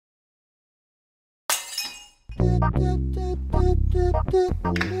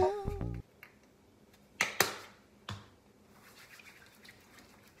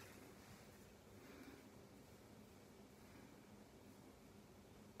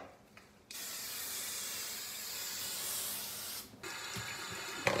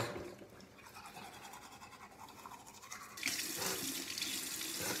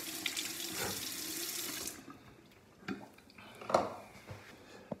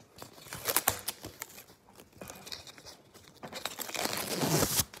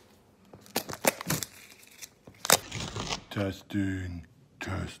Testing,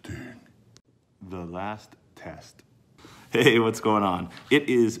 testing. The last test. Hey, what's going on? It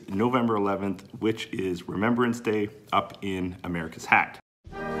is November 11th, which is Remembrance Day up in America's Hat.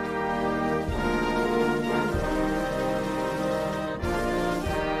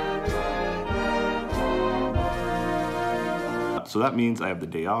 So that means I have the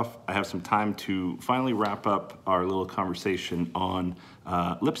day off. I have some time to finally wrap up our little conversation on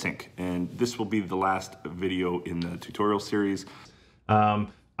lip sync. And this will be the last video in the tutorial series.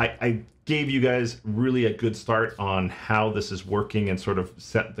 I gave you guys really a good start on how this is working and sort of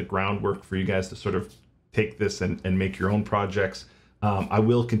set the groundwork for you guys to sort of take this and make your own projects. I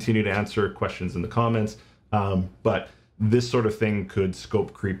will continue to answer questions in the comments, but this sort of thing could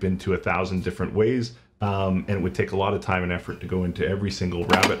scope creep into 1,000 different ways. And it would take a lot of time and effort to go into every single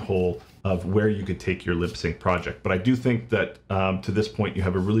rabbit hole of where you could take your lip sync project. But I do think that to this point, you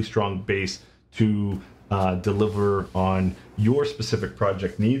have a really strong base to deliver on your specific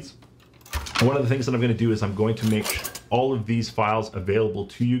project needs. And one of the things that I'm going to do is I'm going to make all of these files available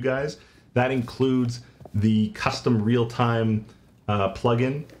to you guys. That includes the custom real-time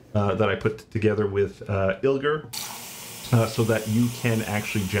plugin that I put together with Ilger. So that you can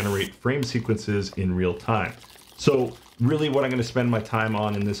actually generate frame sequences in real time. So really what I'm going to spend my time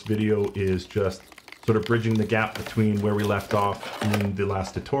on in this video is just sort of bridging the gap between where we left off in the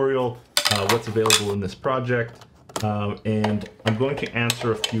last tutorial, what's available in this project, and I'm going to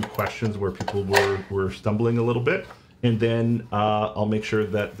answer a few questions where people were stumbling a little bit, and then I'll make sure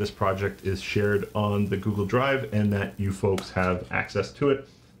that this project is shared on the Google Drive and that you folks have access to it.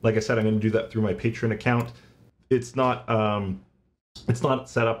 Like I said, I'm going to do that through my Patreon account. It's not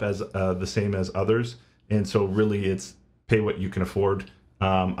set up as the same as others, and so really it's pay what you can afford.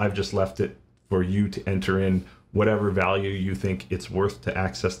 I've just left it for you to enter in whatever value you think it's worth to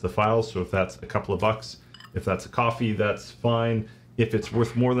access the files. So if that's a couple of bucks, if that's a coffee, that's fine. If it's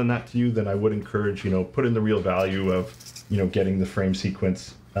worth more than that to you, then I would encourage, put in the real value of, getting the frame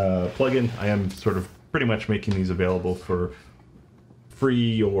sequence plugin. I am sort of pretty much making these available for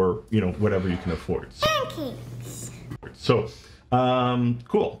free or, whatever you can afford. Pancakes. So,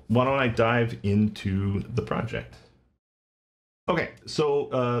 cool. Why don't I dive into the project? Okay,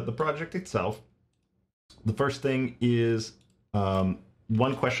 so the project itself, the first thing is,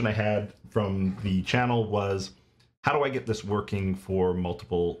 one question I had from the channel was, how do I get this working for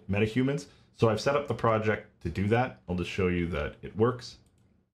multiple metahumans? So I've set up the project to do that. I'll just show you that it works.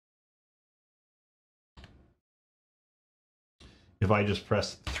 If I just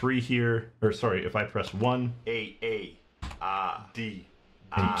press 3 here, or sorry, if I press 1, A, D,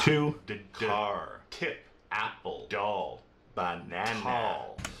 and 2, car, tip, apple, doll, banana,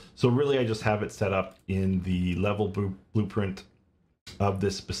 tall. So really I just have it set up in the level blueprint of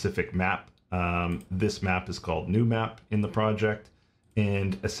this specific map. This map is called new map in the project.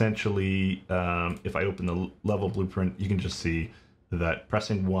 And essentially, if I open the level blueprint, you can just see that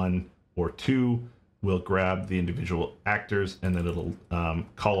pressing 1 or 2 will grab the individual actors, and then it'll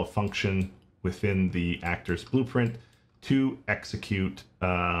call a function within the actor's blueprint to execute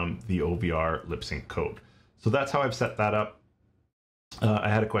the OVR lip sync code. So that's how I've set that up. I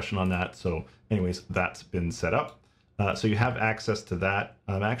had a question on that. So anyways, that's been set up. So you have access to that.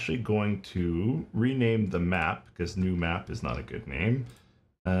 I'm actually going to rename the map because new map is not a good name.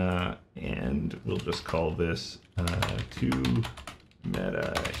 And we'll just call this two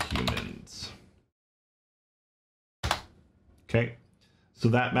metahumans. Okay, so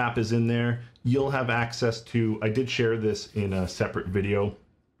that map is in there. You'll have access to, I did share this in a separate video,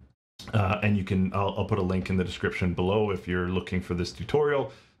 and you can, I'll put a link in the description below if you're looking for this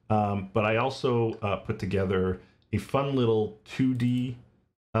tutorial. But I also put together a fun little 2D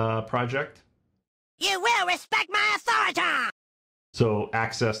project. You will respect my authority! So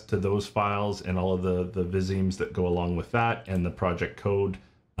access to those files and all of the vizims that go along with that and the project code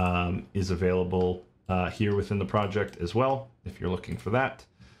is available here within the project as well, if you're looking for that.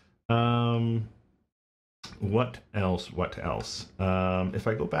 What else? If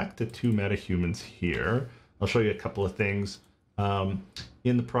I go back to two metahumans here, I'll show you a couple of things.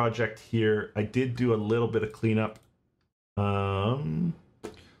 In the project here, I did do a little bit of cleanup on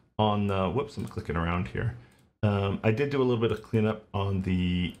the, whoops, I'm clicking around here. I did do a little bit of cleanup on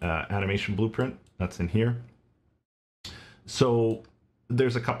the animation blueprint that's in here. So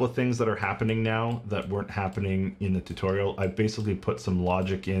there's a couple of things that are happening now that weren't happening in the tutorial. I basically put some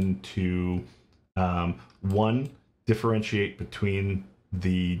logic into one, differentiate between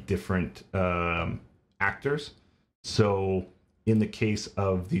the different actors. So in the case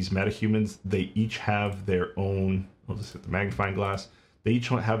of these metahumans, they each have their own, I'll just hit the magnifying glass, they each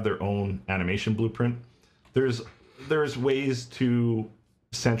have their own animation blueprint. There's ways to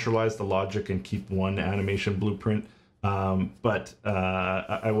centralize the logic and keep one animation blueprint, but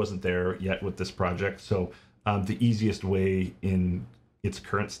I wasn't there yet with this project. So the easiest way in its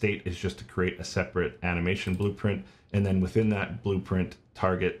current state is just to create a separate animation blueprint, and then within that blueprint,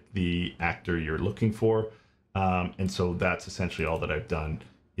 target the actor you're looking for. And so that's essentially all that I've done,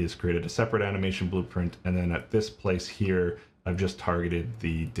 is created a separate animation blueprint, and then at this place here, I've just targeted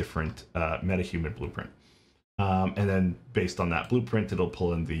the different metahuman blueprint. And then based on that blueprint, it'll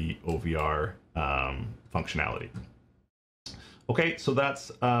pull in the OVR functionality. Okay, so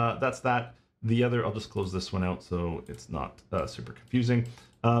that's that. The other, I'll just close this one out so it's not super confusing.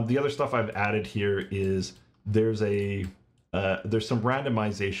 The other stuff I've added here is there's some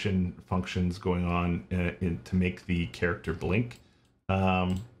randomization functions going on to make the character blink.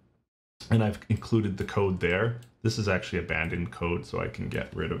 And I've included the code there. This is actually abandoned code, so I can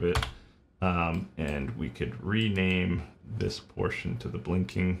get rid of it. And we could rename this portion to the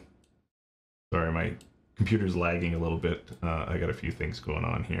blinking. Sorry, my computer's lagging a little bit. I got a few things going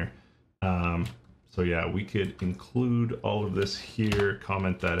on here. So yeah, we could include all of this here,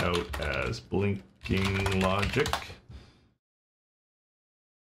 comment that out as blinking logic.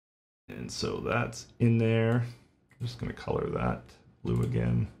 And so that's in there. I'm just going to color that blue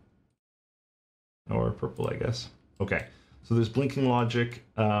again, or purple, I guess. Okay, so there's blinking logic.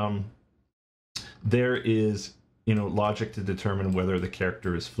 There is, logic to determine whether the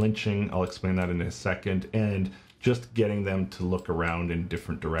character is flinching. I'll explain that in a second, and just getting them to look around in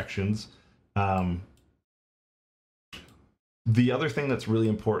different directions. The other thing that's really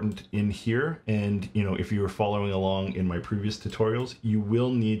important in here, and if you were following along in my previous tutorials, you will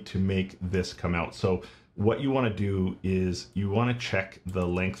need to make this come out. So what you want to do is you want to check the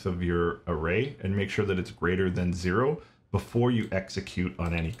length of your array and make sure that it's greater than 0 before you execute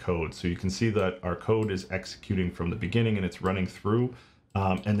on any code. So you can see that our code is executing from the beginning and it's running through.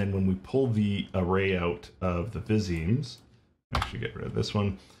 And then when we pull the array out of the visemes, actually get rid of this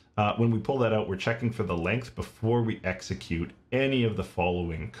one. When we pull that out, we're checking for the length before we execute any of the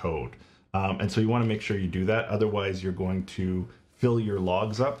following code. And so you want to make sure you do that. Otherwise, you're going to fill your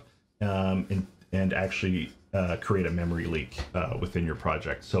logs up and actually create a memory leak within your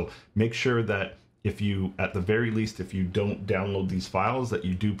project. So make sure that at the very least, if you don't download these files, that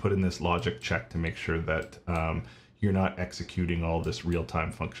you do put in this logic check to make sure that you're not executing all this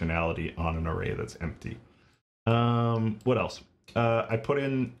real-time functionality on an array that's empty. What else? I put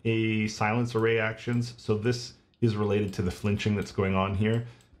in a silence array actions. So this is related to the flinching that's going on here.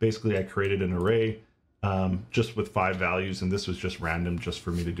 Basically, I created an array just with 5 values, and this was just random just for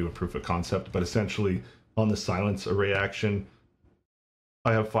me to do a proof of concept. But essentially, on the silence array action,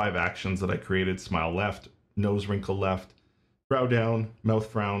 I have 5 actions that I created: smile left, nose wrinkle left, brow down, mouth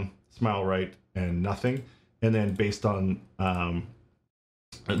frown, smile right, and nothing. And then based on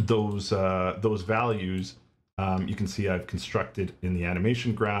those values, you can see I've constructed in the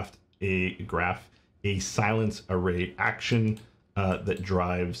animation graph a silence array action that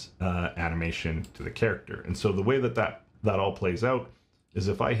drives animation to the character. And so the way that all plays out is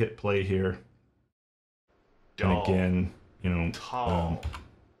if I hit play here, and again,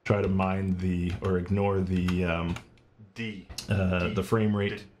 try to mind or ignore the frame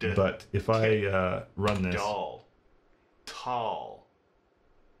rate. But if I run this,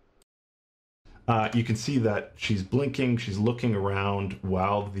 you can see that she's blinking, she's looking around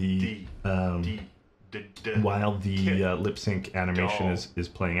while the lip sync animation is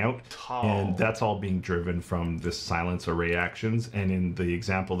playing out, and that's all being driven from this silence array actions. And in the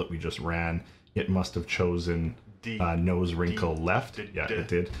example that we just ran, it must have chosen nose wrinkle left. Yeah, it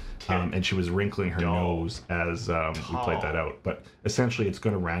did. And she was wrinkling her nose as we played that out. But essentially, it's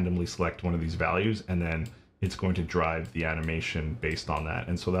going to randomly select one of these values, and then it's going to drive the animation based on that.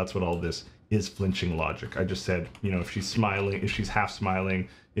 And so that's what all this is, flinching logic. I just said, if she's smiling, if she's half smiling,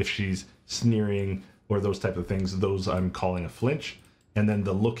 if she's sneering, or those type of things, those I'm calling a flinch. And then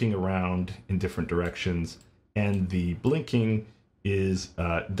the looking around in different directions and the blinking is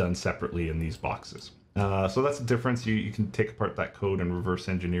done separately in these boxes. So that's the difference. You can take apart that code and reverse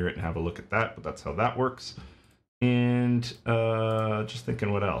engineer it and have a look at that, but that's how that works. And just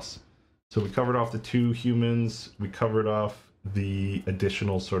thinking what else. So we covered off the 2 humans. We covered off the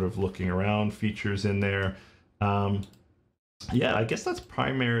additional sort of looking around features in there. Yeah, I guess that's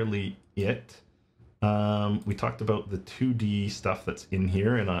primarily it. We talked about the 2D stuff that's in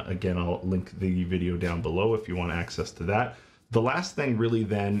here, and again, I'll link the video down below if you want access to that. The last thing really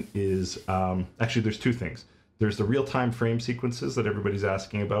then is, actually there's 2 things. There's the real-time frame sequences that everybody's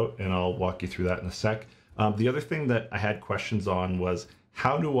asking about, and I'll walk you through that in a sec. The other thing that I had questions on was,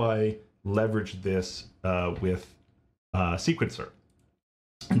 how do I leverage this with Sequencer?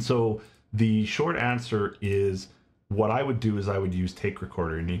 And so the short answer is, what I would do is I would use Take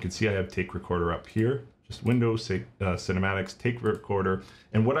Recorder, and you can see I have Take Recorder up here, just Windows, Cinematics, Take Recorder.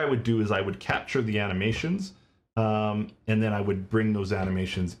 And what I would do is I would capture the animations, and then I would bring those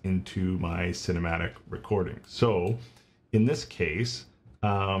animations into my cinematic recording. So in this case,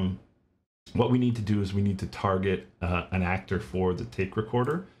 what we need to do is we need to target an actor for the Take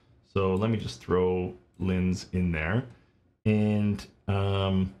Recorder. So let me just throw Lynn's in there. And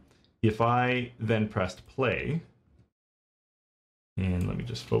if I then pressed play, and let me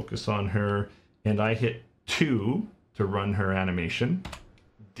just focus on her, and I hit 2 to run her animation.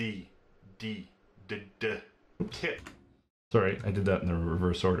 D, tip. Sorry, I did that in the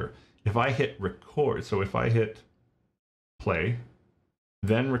reverse order. If I hit record, so if I hit play,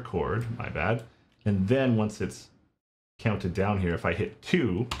 then record, my bad, and then once it's counted down here, if I hit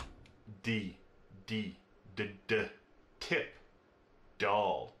 2, D, tip,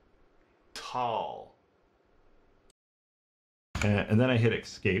 doll, tall. And then I hit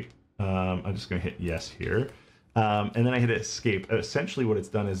escape. I'm just going to hit yes here. And then I hit escape. Essentially what it's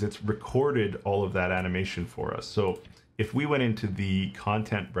done is it's recorded all of that animation for us. So if we went into the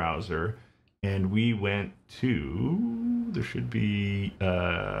content browser and we went to, there should be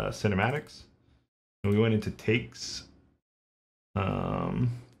cinematics, and we went into takes. And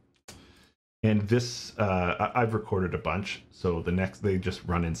this, I've recorded a bunch. So the next, they just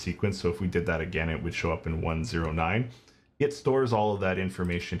run in sequence. So if we did that again, it would show up in 109. It stores all of that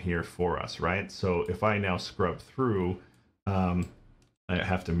information here for us, right? So if I now scrub through, I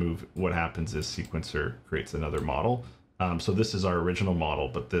have to move. What happens is Sequencer creates another model. So this is our original model,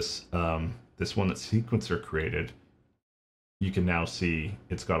 but this this one that Sequencer created, you can now see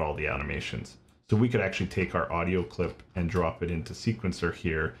it's got all the animations. So we could actually take our audio clip and drop it into Sequencer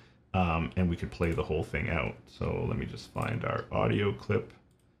here, and we could play the whole thing out. So let me just find our audio clip.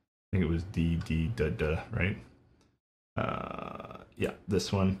 I think it was D, right? Yeah,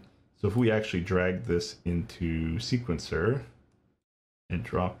 this one. So if we actually dragged this into Sequencer and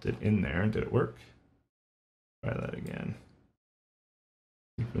dropped it in there, did it work? Try that again.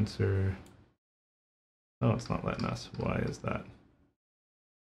 Sequencer. Oh, it's not letting us. Why is that?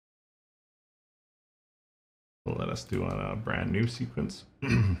 Will let us do on a brand new sequence.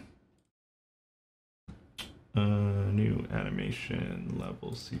 New animation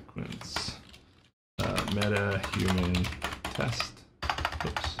level sequence. Metahuman test.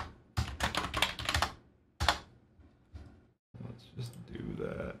 Oops. Let's just do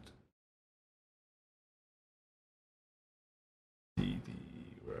that.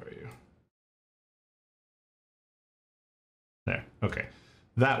 Where are you? There. Okay.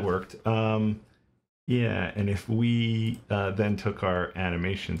 That worked. Yeah, and if we then took our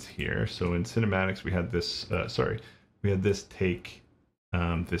animations here, so in cinematics we had this, we had this take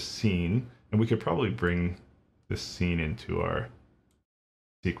this scene, and we could probably bring this scene into our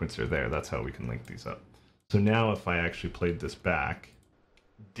sequencer there. That's how we can link these up. So now if I actually played this back,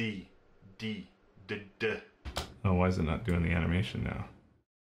 oh, why is it not doing the animation now?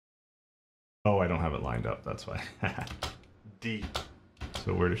 Oh, I don't have it lined up, that's why. D.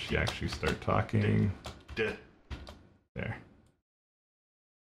 So where does she actually start talking? There.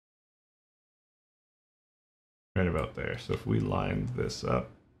 Right about there. So if we lined this up.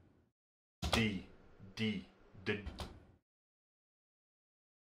 D.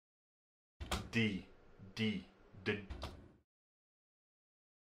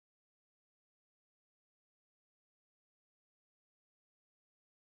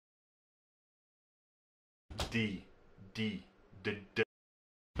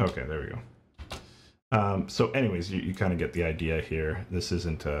 Okay, there we go. So anyways, you kind of get the idea here. This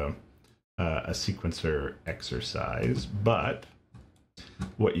isn't a sequencer exercise, but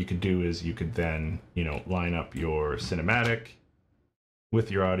what you could do is you could then, you know, line up your cinematic with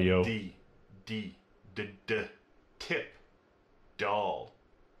your audio. Tip, doll,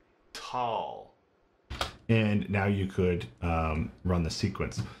 tall. And now you could run the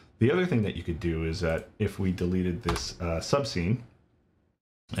sequence. The other thing that you could do is that if we deleted this subscene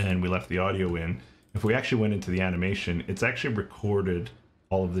and we left the audio in, if we actually went into the animation, it's actually recorded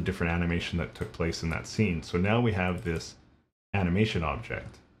all of the different animation that took place in that scene. So now we have this animation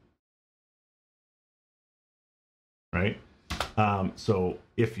object, right? So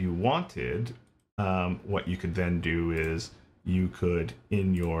if you wanted, what you could then do is you could,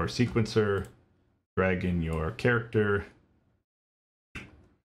 in your sequencer, drag in your character,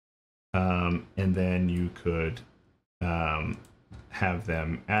 and then you could have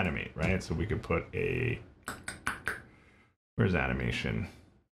them animate, right? So we could put a, where's animation?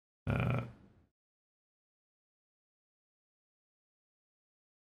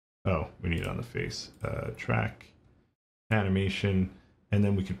 Oh, we need it on the face. Track, animation, and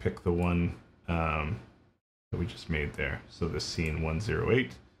then we could pick the one that we just made there. So this scene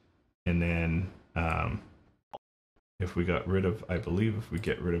 108, and then if we got rid of, I believe if we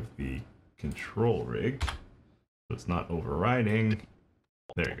get rid of the control rig, so it's not overriding,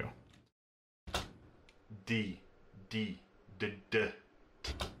 there you go. D.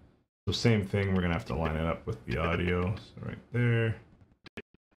 So same thing, we're gonna have to line it up with the audio, so right there.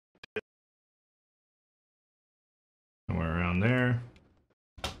 Somewhere around there.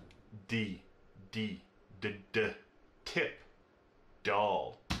 Tip,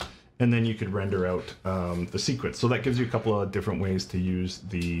 doll. And then you could render out the sequence. So that gives you a couple of different ways to use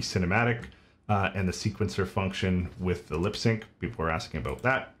the cinematic and the sequencer function with the lip sync. People were asking about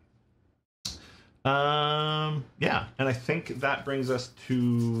that. Yeah, and I think that brings us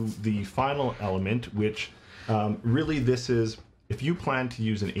to the final element, which really this is, if you plan to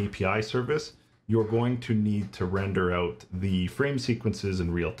use an API service, you're going to need to render out the frame sequences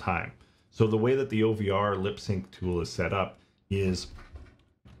in real time. So the way that the OVR lip sync tool is set up is,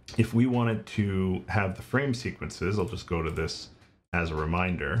 if we wanted to have the frame sequences, I'll just go to this as a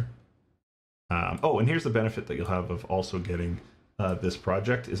reminder. Oh, and here's the benefit that you'll have of also getting this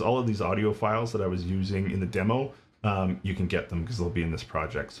project, is all of these audio files that I was using in the demo, you can get them because they'll be in this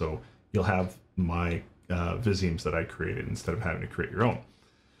project. So you'll have my Viziums that I created instead of having to create your own.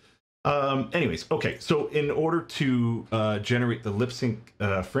 Anyways, okay, so in order to generate the lip sync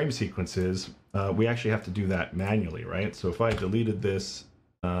frame sequences, we actually have to do that manually, right? So if I deleted this,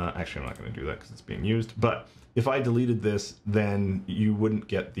 actually I'm not going to do that because it's being used, but if I deleted this, then you wouldn't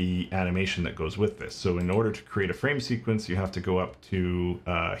get the animation that goes with this. So in order to create a frame sequence, you have to go up to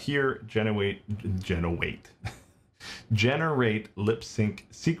here, generate lip sync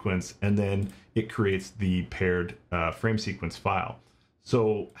sequence, and then it creates the paired frame sequence file.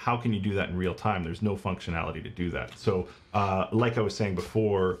 So how can you do that in real time? There's no functionality to do that. So like I was saying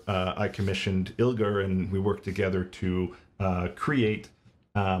before, I commissioned Ilgar and we worked together to create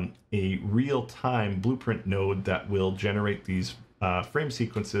a real-time blueprint node that will generate these frame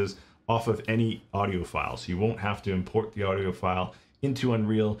sequences off of any audio file. So you won't have to import the audio file into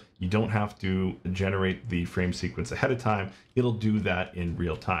Unreal. You don't have to generate the frame sequence ahead of time. It'll do that in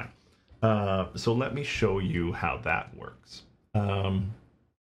real time. So let me show you how that works.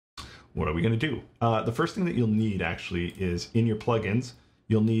 What are we going to do? The first thing that you'll need actually is in your plugins,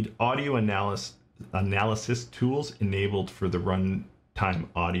 you'll need audio analysis tools enabled for the runtime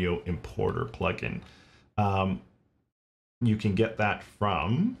audio importer plugin. You can get that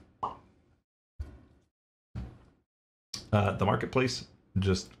from the marketplace.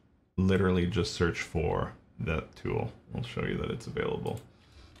 Just literally just search for that tool. I'll show you that it's available.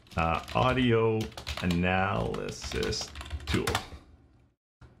 Audio analysis tool.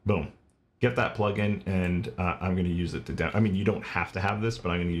 Boom. Get that plugin, and I'm going to use it to I mean, you don't have to have this,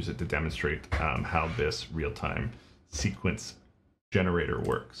 but I'm going to use it to demonstrate how this real-time sequence generator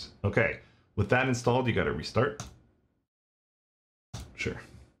works. Okay, with that installed, you got to restart. Sure.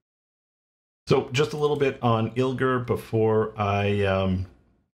 So just a little bit on Ilgar before I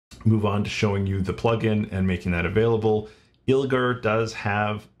move on to showing you the plugin and making that available. Ilgar does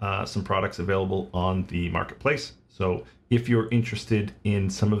have some products available on the marketplace. So if you're interested in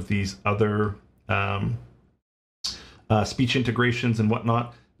some of these other speech integrations and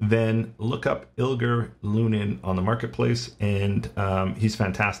whatnot, then look up Ilgar Lunin on the marketplace, and he's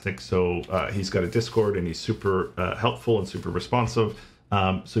fantastic. So he's got a Discord, and he's super helpful and super responsive.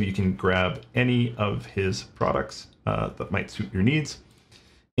 So you can grab any of his products that might suit your needs.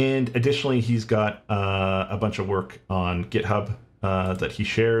 And additionally, he's got a bunch of work on GitHub that he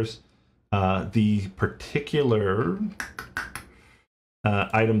shares. The particular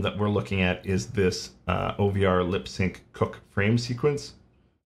item that we're looking at is this OVR lip sync cook frame sequence.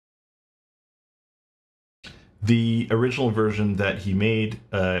 The original version that he made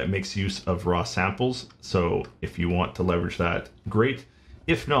makes use of raw samples, so if you want to leverage that, great.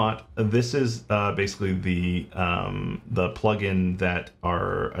 If not, this is basically the plugin that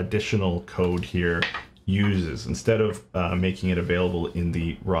our additional code here uses. Instead of making it available in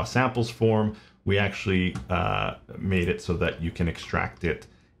the raw samples form, we actually made it so that you can extract it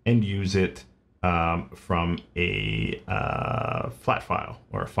and use it from a flat file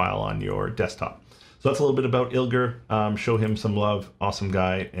or a file on your desktop. So that's a little bit about Ilger. Show him some love, awesome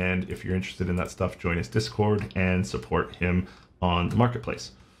guy. And if you're interested in that stuff, join his Discord and support him on the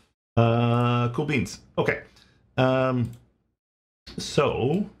marketplace. Cool beans. Okay.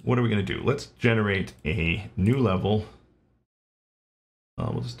 So what are we going to do? Let's generate a new level.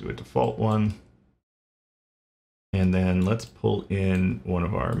 We'll just do a default one. And then let's pull in one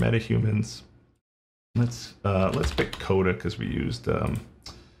of our metahumans. Let's pick Coda because we used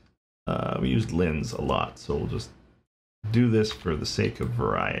Lins a lot. So we'll just do this for the sake of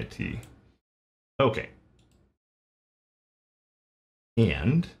variety. Okay.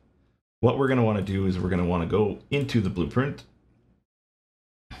 And what we're going to want to do is we're going to want to go into the blueprint.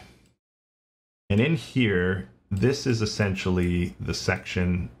 And in here, this is essentially the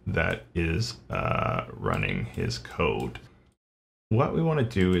section that is running his code. What we want to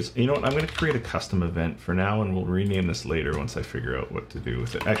do is, you know what, I'm going to create a custom event for now, and we'll rename this later once I figure out what to do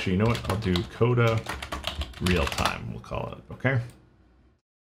with it. Actually, you know what, I'll do Coda real time, we'll call it, okay?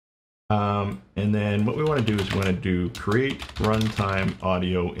 And then what we want to do is we want to do create runtime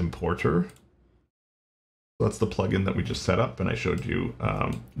audio importer. So that's the plugin that we just set up, and I showed you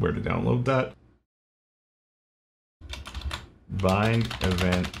where to download that. Bind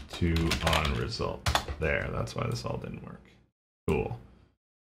event to on result. There, that's why this all didn't work. Cool.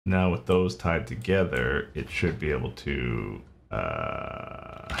 Now with those tied together, it should be able to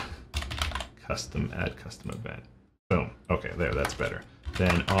add custom event. Boom. Okay, there, that's better.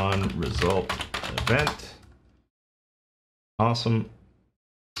 Then on result event. Awesome.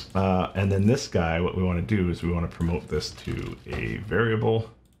 And then this guy, what we want to do is we want to promote this to a variable,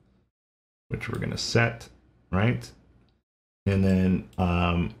 which we're going to set, right? And then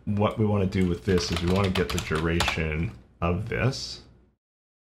what we want to do with this is we want to get the duration of this.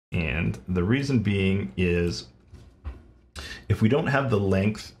 And the reason being is if we don't have the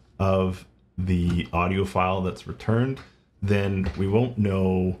length of the audio file that's returned, then we won't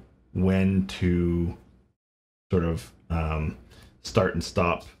know when to sort of start and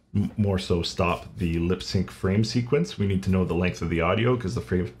stop, more so stop the lip sync frame sequence. We need to know the length of the audio because the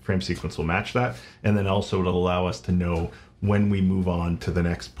frame sequence will match that. And then also it'll allow us to know when we move on to the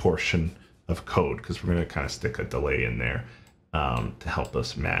next portion of code, because we're going to kind of stick a delay in there to help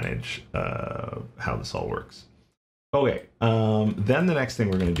us manage how this all works. Okay, then the next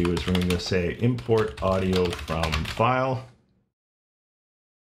thing we're going to do is we're going to say import audio from file.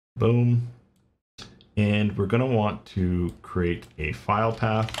 Boom. And we're going to want to create a file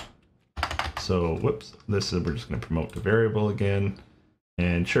path. So, whoops, this is, we're just going to promote the variable again.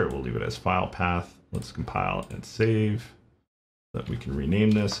 And sure, we'll leave it as file path. Let's compile and save. That we can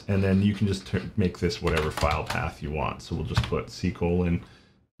rename this, and then you can just make this whatever file path you want. So we'll just put C:, for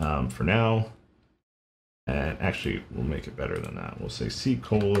now. And actually, we'll make it better than that. We'll say C:,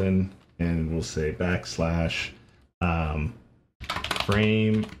 and we'll say \,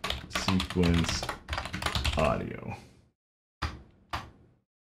 frame sequence audio.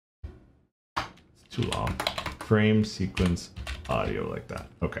 It's too long. Frame sequence audio, like that.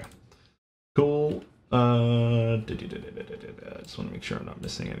 Okay. Cool. I just want to make sure I'm not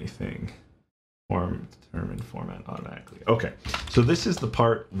missing anything. Form, determine format automatically. Okay, so this is the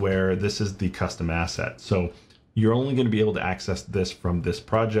part where this is the custom asset. So you're only going to be able to access this from this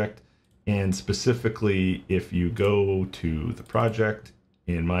project. And specifically, if you go to the project,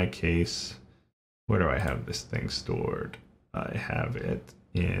 in my case, where do I have this thing stored? I have it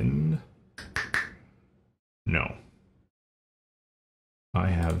in, no. I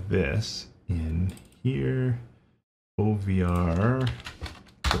have this in here, OVR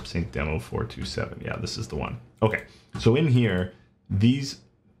lip sync demo 427. Yeah, this is the one. Okay, so in here, this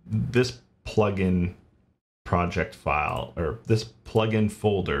plugin project file, or this plugin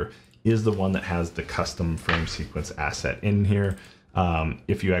folder, is the one that has the custom frame sequence asset in here.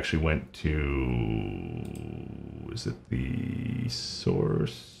 If you actually went to, is it the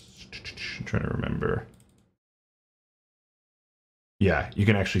source? I'm trying to remember. Yeah, you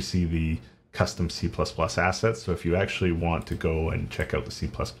can actually see the custom C++ assets. So if you actually want to go and check out the C++,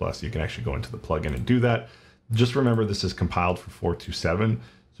 you can actually go into the plugin and do that. Just remember, this is compiled for 427.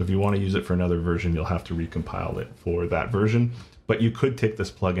 So if you want to use it for another version, you'll have to recompile it for that version. But you could take this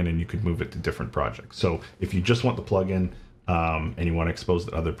plugin and you could move it to different projects. So if you just want the plugin and you want to expose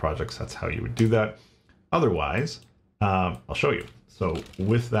to other projects, that's how you would do that. Otherwise, I'll show you. So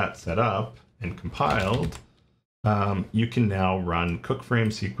with that set up and compiled, you can now run cook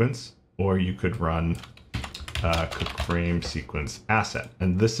frame sequence, or you could run cook frame sequence asset.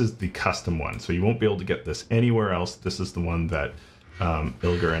 And this is the custom one. So you won't be able to get this anywhere else. This is the one that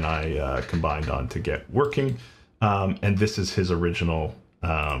Ilger and I combined on to get working. And this is his original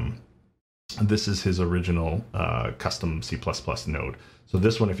custom C++ node. So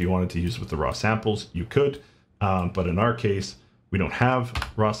this one, if you wanted to use with the raw samples, you could. But in our case, we don't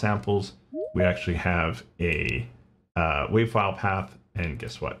have raw samples. We actually have a wave file path. And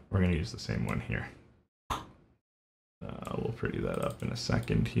guess what? We're going to use the same one here. We'll pretty that up in a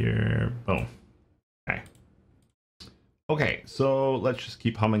second here. Boom. Okay. Okay, so let's just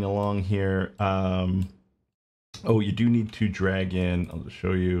keep humming along here. Oh, you do need to drag in, I'll just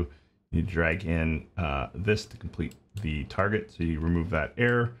show you. You drag in this to complete the target. So you remove that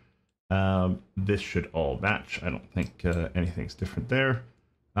error. This should all match. I don't think anything's different there.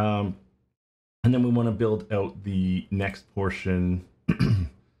 And then we want to build out the next portion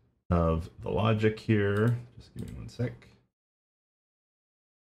of the logic here. Just give me one sec.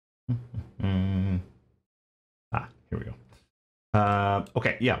 Here we go.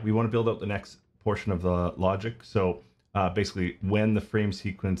 Okay, yeah, we want to build out the next portion of the logic. So basically, when the frame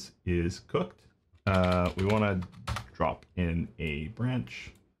sequence is cooked, we want to drop in a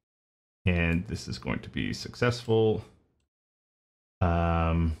branch, and this is going to be successful.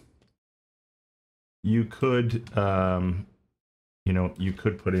 You could, you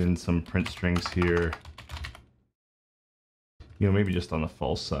could put in some print strings here. Maybe just on the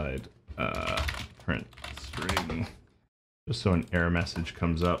false side, print string, just so an error message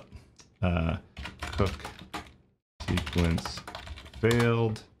comes up. Cook sequence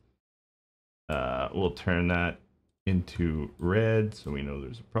failed. We'll turn that into red so we know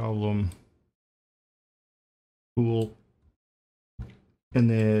there's a problem. Cool. And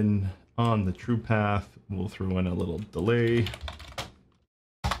then on the true path, we'll throw in a little delay.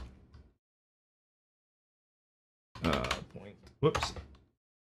 Whoops,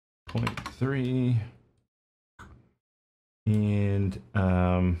 0.3, and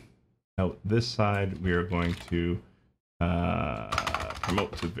out this side we are going to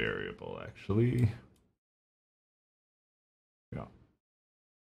promote to variable. Actually, yeah,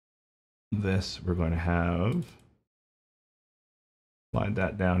 this we're going to have slide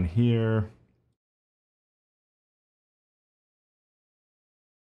that down here.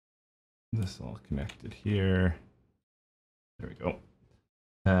 This all connected here. There we go.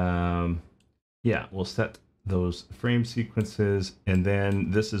 Yeah, we'll set those frame sequences, and then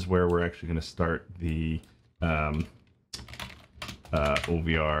this is where we're actually going to start the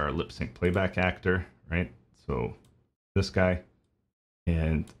OVR lip sync playback actor, right? So this guy,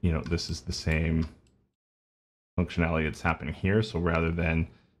 and this is the same functionality that's happening here. So rather than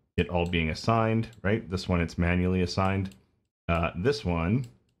it all being assigned, right? This one it's manually assigned. This one,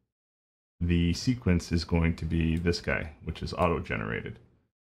 the sequence is going to be this guy, which is auto-generated.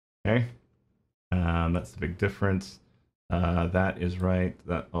 Okay, that's the big difference. That is right.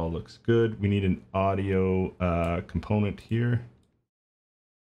 That all looks good. We need an audio component here.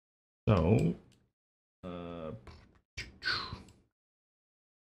 So,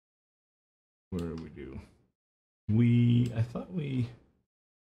 where do we do? I thought we.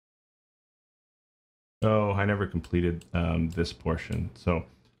 Oh, I never completed this portion. So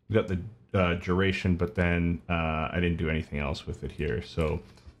we got the duration, but then I didn't do anything else with it here. So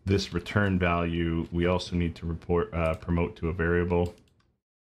this return value, we also need to promote to a variable.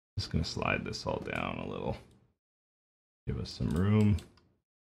 Just going to slide this all down a little. Give us some room.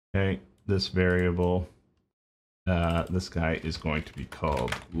 Okay, this variable, this guy is going to be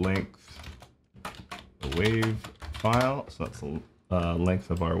called length wave file. So that's the length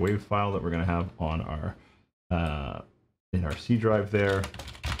of our wave file that we're going to have on our in our C drive there.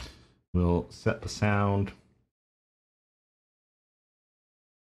 We'll set the sound.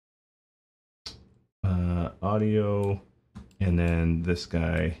 Audio, and then this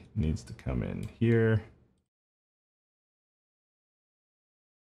guy needs to come in here.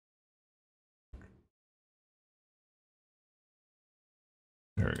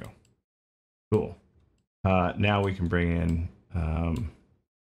 There we go. Cool. Now we can bring in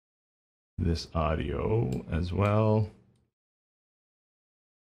this audio as well.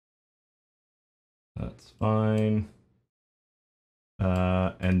 That's fine.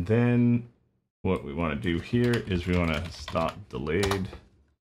 And then what we want to do here is we want to stop delayed.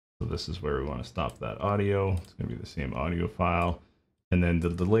 So this is where we want to stop that audio. It's going to be the same audio file. And then the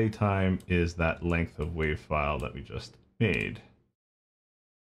delay time is that length of wave file that we just made.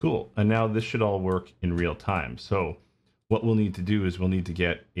 Cool. And now this should all work in real time. So what we'll need to do is we'll need to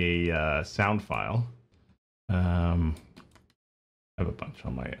get a sound file. I have a bunch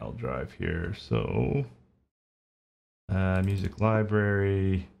on my L drive here. So music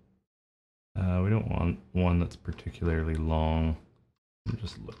library. We don't want one that's particularly long. I'm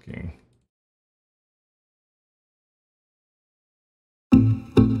just looking.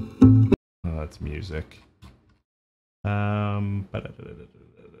 Oh, that's music. There's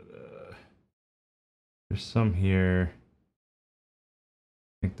some here.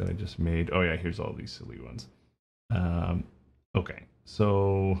 I think that I just made. Oh yeah, here's all these silly ones. Okay,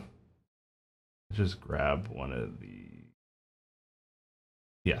 so just grab one of the.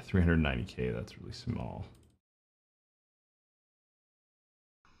 Yeah, 390K. That's really small.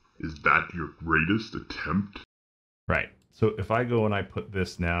 Is that your greatest attempt? Right. So if I go and I put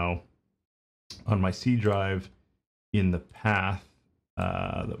this now on my C drive in the path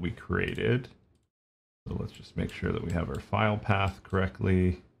that we created. So let's just make sure that we have our file path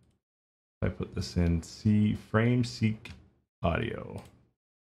correctly. I put this in C frame seek audio.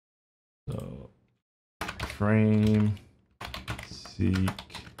 So frame seek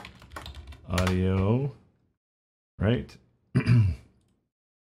audio, right?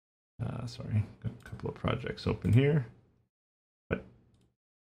 Sorry, got a couple of projects open here. But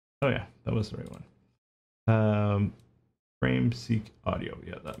oh yeah, that was the right one. Frame seek audio,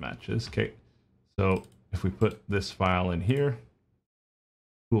 yeah, that matches. Okay, so if we put this file in here,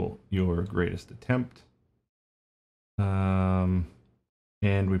 cool, your greatest attempt. And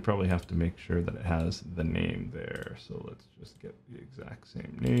we probably have to make sure that it has the name there. So let's just get the exact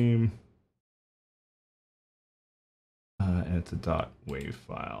same name. And it's a .wav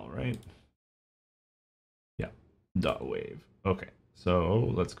file, right? Yeah, .wav. Okay,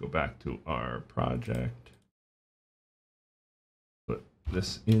 so let's go back to our project. Put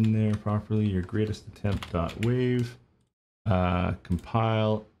this in there properly. Your greatest attempt .wav.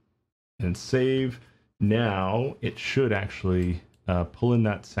 Compile and save. Now it should actually pull in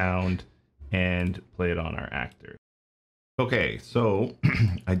that sound and play it on our actor. Okay, so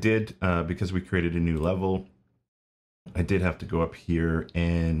I did, because we created a new level, I did have to go up here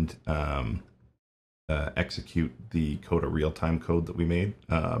and execute the Coda real-time code that we made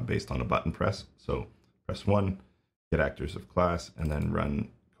based on a button press. So press 1, get actors of class, and then run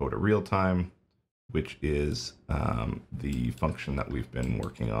Coda real-time, which is the function that we've been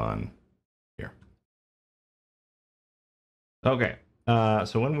working on here. Okay,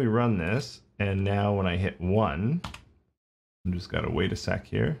 so when we run this, and now when I hit 1, I'm just gotta wait a sec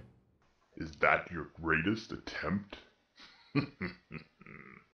here. Is that your greatest attempt?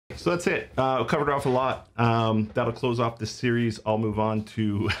 So that's it. Covered off a lot. That'll close off this series. I'll move on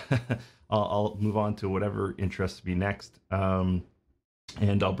to I'll move on to whatever interests me next, and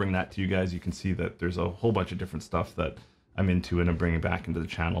I'll bring that to you guys. You can see that there's a whole bunch of different stuff that I'm into, and I'm bringing back into the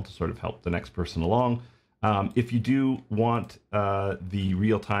channel to sort of help the next person along. If you do want the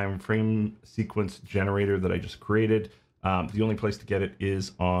real-time frame sequence generator that I just created, the only place to get it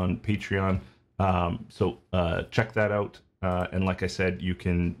is on Patreon. So check that out. And like I said, you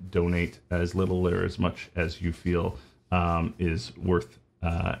can donate as little or as much as you feel is worth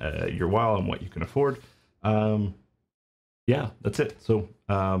your while and what you can afford. Yeah, that's it. So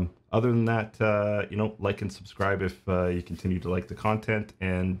other than that, you know, like and subscribe if you continue to like the content,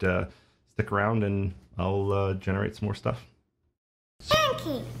 and stick around and I'll generate some more stuff.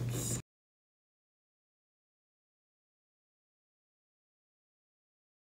 Pancakes.